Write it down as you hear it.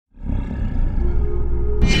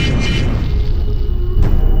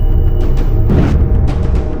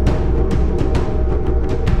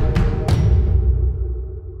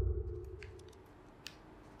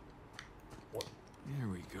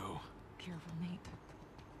Nate.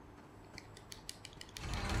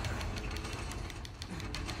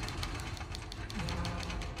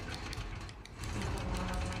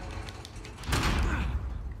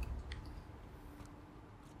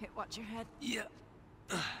 Hit, watch your head. Yeah.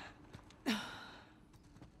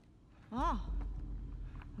 Oh.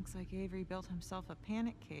 Looks like Avery built himself a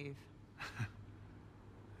panic cave. Yeah,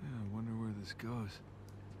 I wonder where this goes.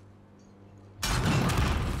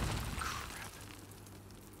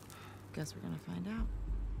 Guess we're gonna find out.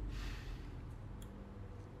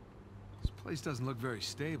 This place doesn't look very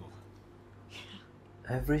stable.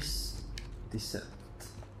 Avery's descent.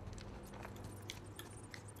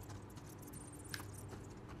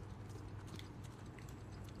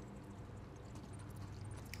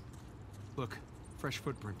 Look, fresh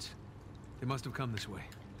footprints. They must have come this way.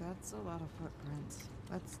 That's a lot of footprints.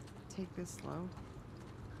 Let's take this slow.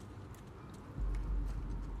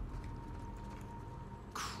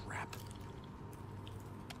 Crap.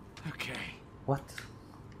 Okay. What?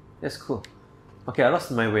 That's cool. Okay, I lost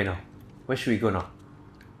my way now. Where should we go now?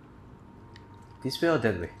 This way or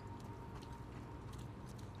that way?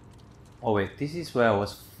 Oh wait, this is where I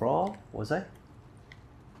was from, was I?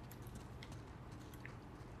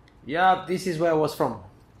 Yeah, this is where I was from.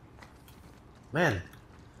 Man.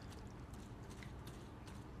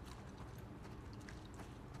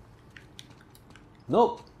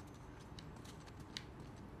 Nope.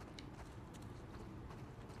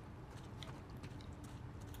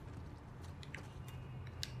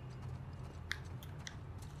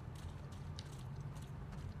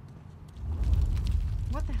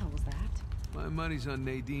 What the hell was that? My money's on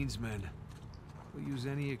Nadine's men. We'll use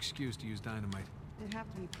any excuse to use dynamite. They'd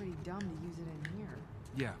have to be pretty dumb to use it in here.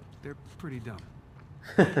 Yeah, they're pretty dumb.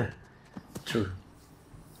 True.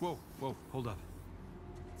 Whoa, whoa, hold up.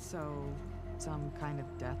 So, some kind of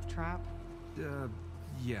death trap?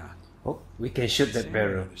 Yeah. Oh, we can shoot that Sam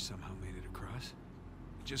barrel. brothers somehow made it across.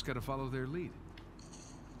 We just gotta follow their lead.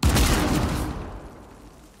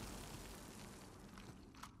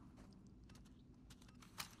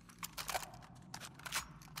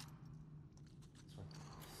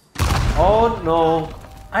 Oh no,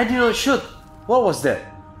 I did not shoot. What was that?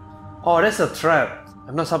 Oh, that's a trap.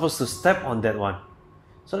 I'm not supposed to step on that one.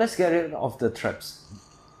 So let's get rid of the traps.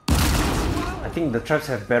 I think the traps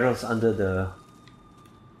have barrels under the...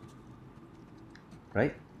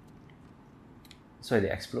 Right? That's why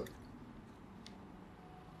they explode.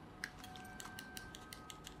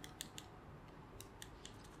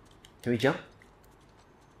 Can we jump?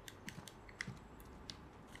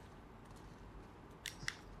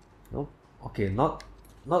 Nope. Okay, not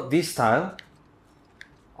this style.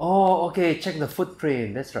 Oh, okay, check the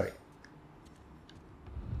footprint. That's right.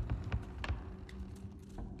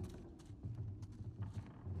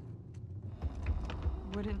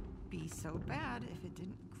 Wouldn't be so bad if it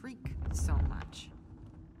didn't creak so much.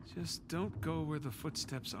 Just don't go where the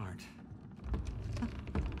footsteps aren't.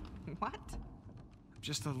 What? I'm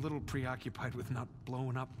just a little preoccupied with not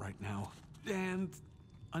blowing up right now. And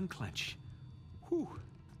unclench. Whew.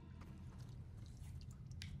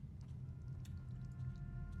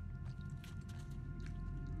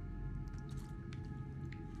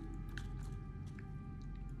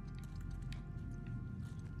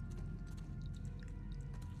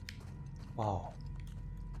 Wow.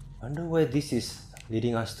 Wonder where this is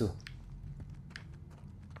leading us to.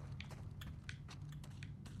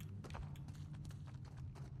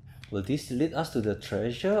 Will this lead us to the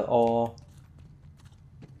treasure or...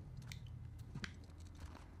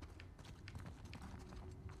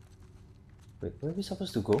 Wait, where are we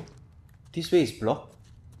supposed to go? This way is blocked.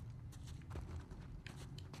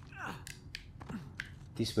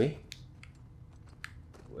 This way?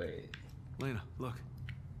 Wait. Elena, look.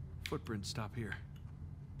 Footprints stop here.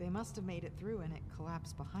 They must have made it through and it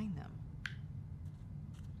collapsed behind them.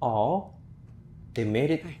 Oh, they made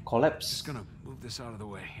it collapse. Just gonna move this out of the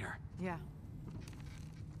way here. Yeah.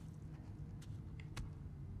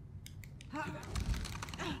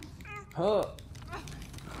 Huh.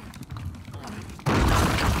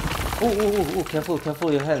 Oh,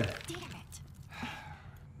 careful your hand. Damn it.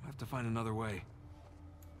 I have to find another way.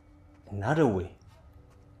 Another way.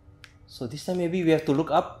 So this time maybe we have to look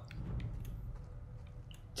up.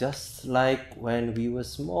 Just like when we were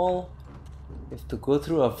small, we have to go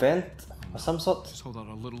through a vent or some sort. Just hold on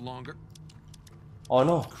a little longer. Oh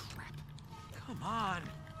no. Crap. Come on.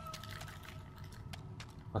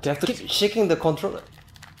 Okay, I have to keep shaking the controller.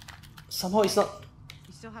 Somehow it's not...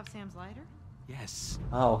 You still have Sam's lighter? Yes.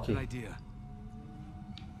 Ah, okay. Good idea.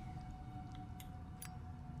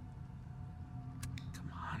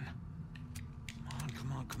 Come on.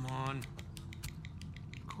 Come on.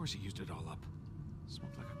 Of course he used it all up.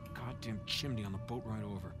 Smoked like a goddamn chimney on the boat ride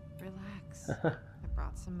over. Relax. I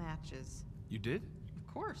brought some matches. You did?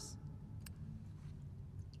 Of course.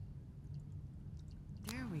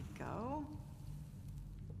 There we go.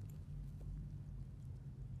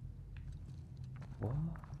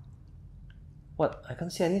 What? I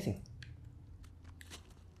can't see anything.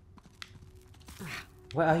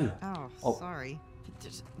 Where are you? Oh, sorry.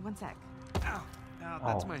 Just one sec. Ow! Ow,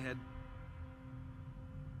 that's Oh. my head.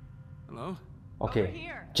 Hello? Okay. Over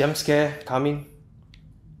here. Jump scare coming.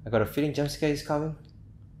 I got a feeling jump scare is coming.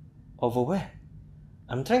 Over where?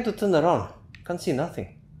 I'm trying to turn around. Can't see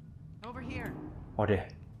nothing. Over here. Oh, there.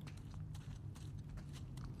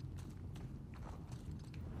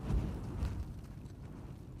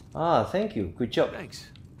 Ah, thank you. Good job. Thanks.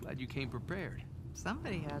 Glad you came prepared.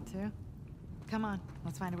 Somebody had to. Come on,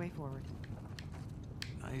 let's find a way forward.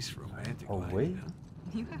 Nice romantic A lighting, way? huh?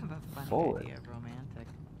 You have a funny Forward. idea of romantic.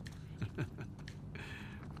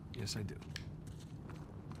 Yes, I do.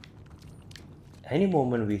 Any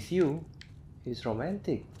moment with you is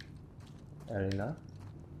romantic, Elena.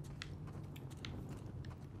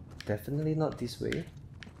 Definitely not this way.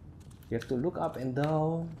 You have to look up and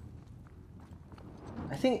down.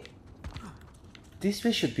 I think this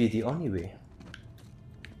way should be the only way.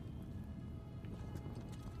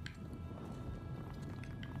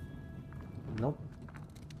 Nope.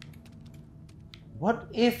 What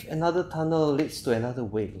if another tunnel leads to another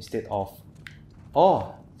way instead of...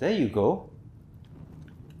 Oh, there you go.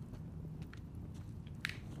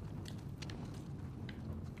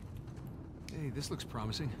 Hey, this looks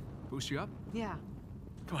promising. Boost you up? Yeah.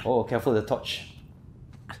 Come on. Oh, careful the torch.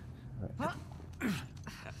 Huh?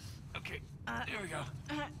 Okay, there we go.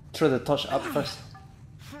 Throw the torch up first.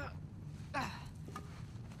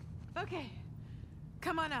 Okay.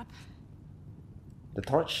 Come on up. The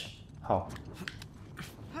torch? How?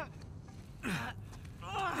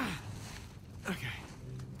 Okay,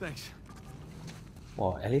 thanks.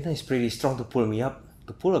 Wow, Elena is pretty strong to pull me up.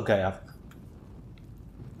 To pull a guy up.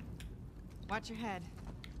 Watch your head.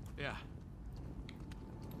 Yeah.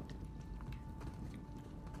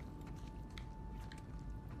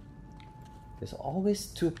 There's always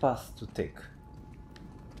two paths to take.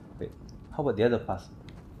 Wait, how about the other path?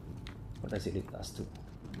 What does it lead us to?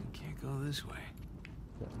 Can't go this way.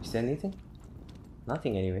 Is there anything?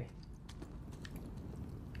 Nothing anyway.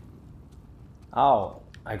 Ow!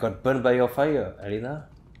 I got burned by your fire, Elena.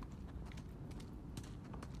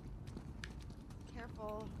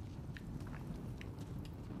 Careful.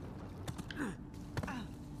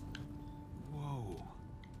 Whoa.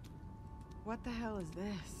 What the hell is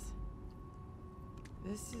this?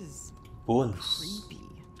 This is Bones. creepy.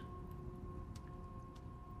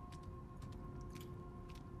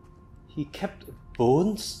 He kept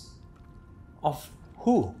bones? Of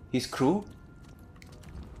who? His crew?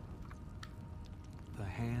 The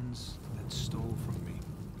hands that stole from me.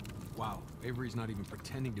 Wow, Avery's not even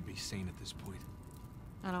pretending to be sane at this point.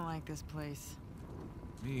 I don't like this place.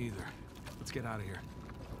 Me either. Let's get out of here.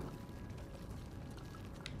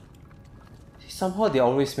 Somehow they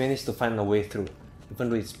always manage to find a way through, even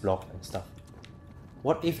though it's blocked and stuff.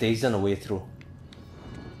 What if there isn't a way through?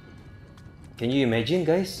 Can you imagine,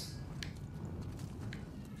 guys?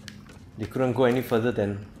 They couldn't go any further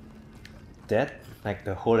than that, like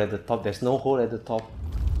the hole at the top. There's no hole at the top.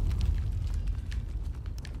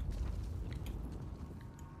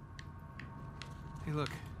 Hey, look.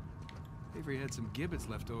 Avery had some gibbets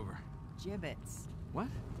left over. Gibbets. What?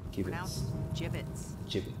 Pronounced Gibbets.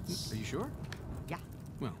 gibbets. Gibbets. Are you sure? Yeah.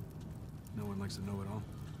 Well, no one likes to know it all.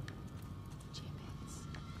 Gibbets.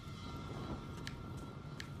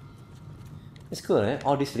 It's cool, eh?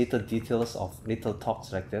 All these little details of little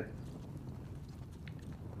talks like that.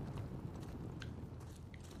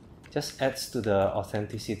 Just adds to the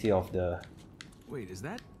authenticity of the Wait, is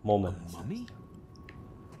that moment. a mummy?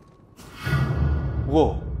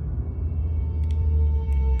 Whoa!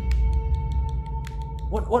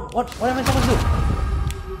 What am I supposed to do?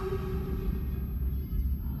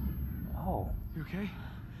 Oh. You okay?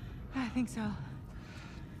 I think so.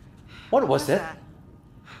 What was that?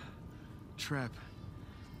 Trap.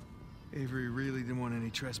 Avery really didn't want any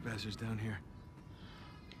trespassers down here.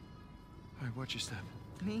 Alright, watch your step.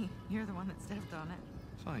 Me? You're the one that stepped on it.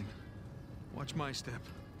 Fine. Watch my step.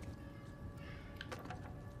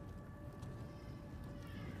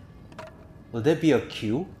 Will there be a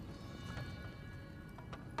queue?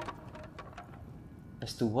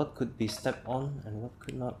 As to what could be stepped on and what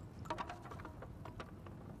could not?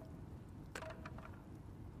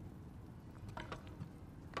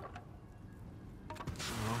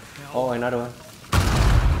 Oh, hell. Oh, another one.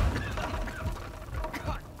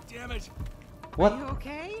 Damn it. What? Are you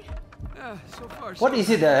okay? So far, What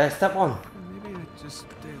is it that I step on? Maybe I just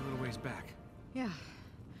stay a little ways back. Yeah.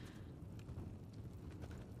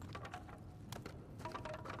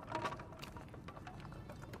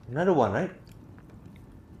 Another one, right?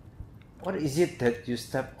 What is it that you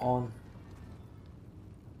step on?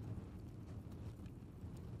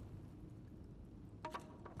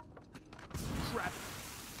 Crap.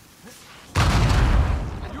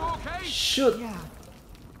 You okay? Shoot! Yeah.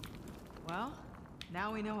 Well,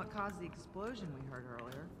 now we know what caused the explosion we heard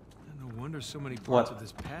earlier. No wonder so many parts What? of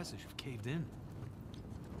this passage have caved in.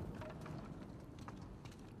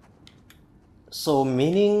 So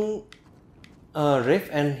meaning Rafe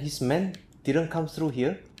and his men didn't come through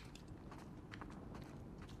here?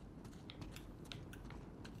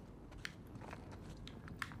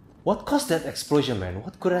 What caused that explosion, man?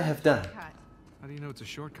 What could I have done? Cut. How do you know it's a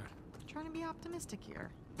shortcut? Trying to be optimistic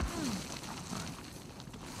here.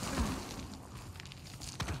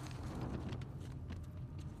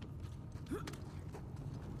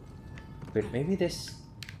 Wait, maybe this...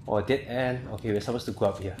 Oh, dead end. Okay, we're supposed to go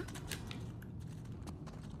up here.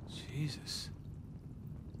 Jesus.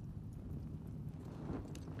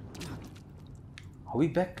 Are we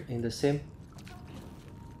back in the same...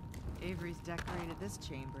 Avery's decorated this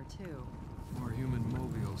chamber too. More human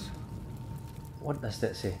mobiles. What does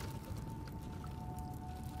that say?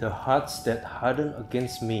 The hearts that harden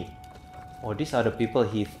against me. Oh, these are the people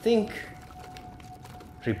he think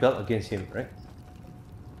rebelled against him, right?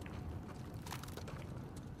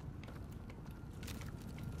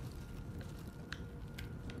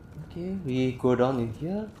 Okay, we go down in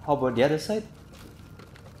here. How about the other side?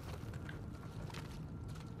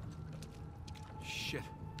 Shit.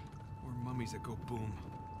 More mummies that go boom.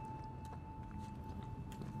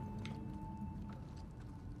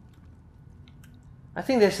 I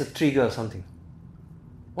think there's a trigger or something.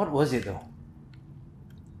 What was it though?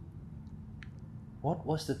 What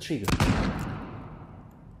was the trigger?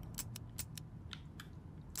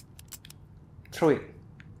 Throw it.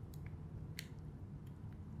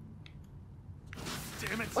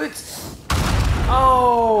 Damn it. Oh, it's...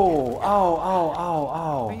 Oh! Ow, ow, ow,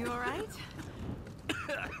 Are ow. you alright?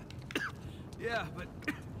 Yeah, but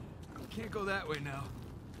can't go that way now.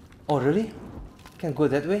 Oh, really? Can't go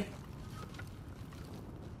that way?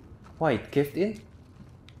 Why, it caved in?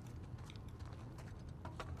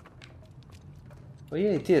 Oh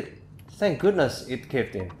yeah, it did. Thank goodness it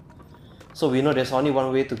caved in. So we know there's only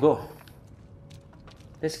one way to go.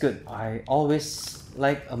 That's good. I always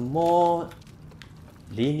like a more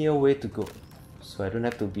linear way to go. So I don't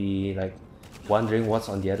have to be like wondering what's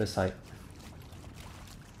on the other side.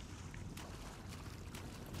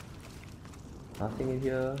 Nothing in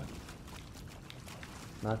here.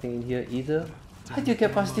 Nothing in here either. How do you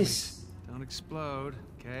get past this? Don't explode,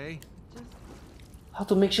 okay? How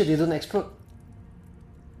to make sure they don't explode?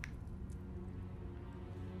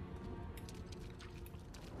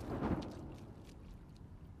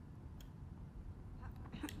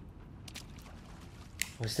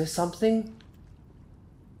 Was there something?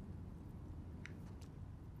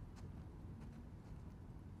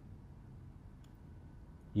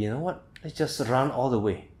 You know what? Let's just run all the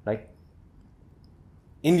way. Like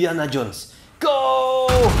Indiana Jones. Go!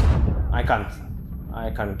 I can't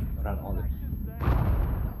run all the way.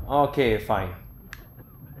 Okay, fine.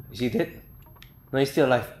 Is he dead? No, he's still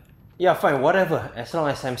alive. Yeah, fine, whatever. As long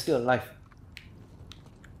as I'm still alive.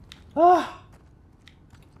 Ah!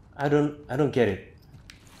 I don't get it.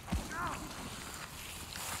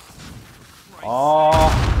 Oh!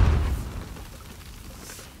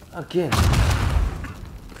 Again.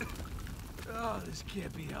 Oh, this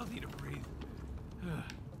can't be healthy to breathe.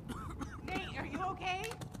 Nate, are you okay?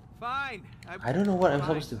 Fine. I don't know what I'm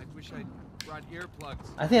Fine. supposed to. I wish I'd brought earplugs.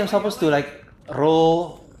 I think I'm supposed to like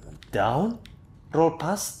roll down? Roll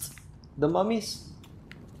past the mummies?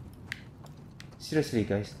 Seriously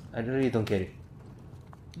guys, I really don't get it.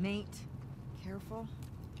 Nate, careful.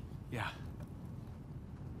 Yeah.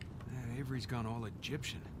 Avery's gone all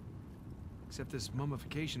Egyptian. Except this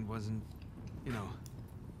mummification wasn't, you know,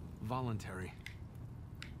 voluntary.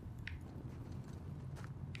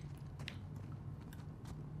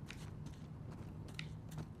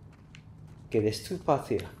 Okay, there's two paths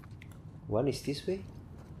here. One is this way.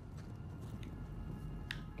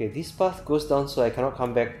 Okay, this path goes down so I cannot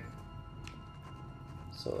come back.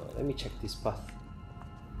 So let me check this path.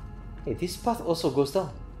 Hey, this path also goes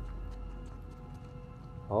down.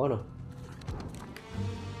 Oh no.